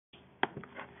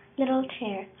Little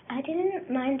chair. I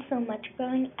didn't mind so much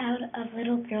growing out of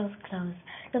little girl's clothes,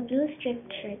 the blue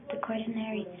striped shirt, the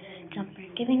coordinary jumper,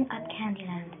 giving up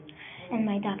Candyland, and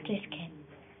my doctor's kit.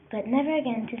 But never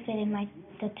again to sit in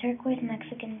the turquoise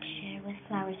Mexican chair with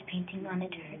flowers painting on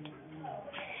it hurt.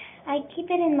 I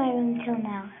keep it in my room till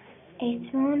now.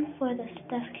 A throne for the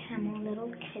stuffed camel.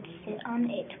 Little kids sit on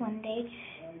it when they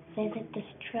visit the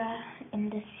straw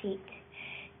in the seat.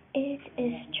 It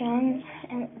is strong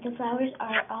and the flowers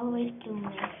are always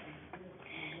blooming.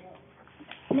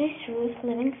 Miss Ruth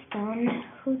Livingstone,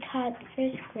 who taught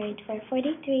first grade for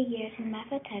 43 years in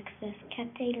Maffa, Texas,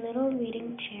 kept a little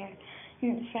reading chair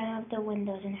in front of the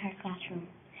windows in her classroom.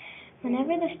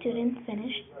 Whenever the students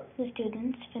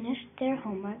finished their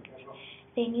homework,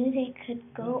 they knew they could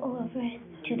go over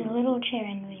to the little chair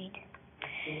and read.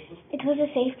 It was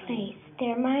a safe place.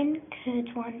 Their mind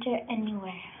could wander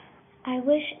anywhere. I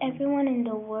wish everyone in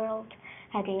the world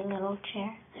had a little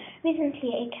chair. Recently,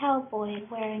 a cowboy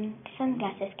wearing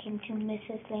sunglasses came to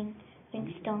Mrs.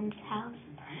 Livingstone's house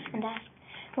and asked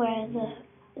where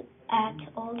that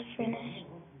old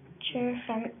furniture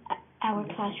from our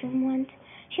classroom went.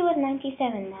 She was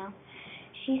 97 now.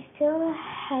 She still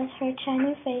has her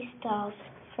china face dolls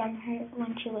from her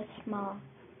when she was small.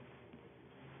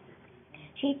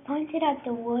 She pointed at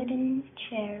the wooden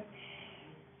chair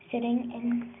sitting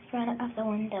in front of the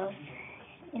windows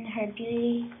in her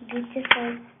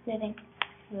beautiful living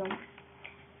room.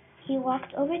 He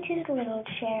walked over to the little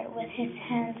chair with his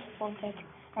hands folded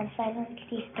and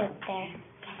silently stood there.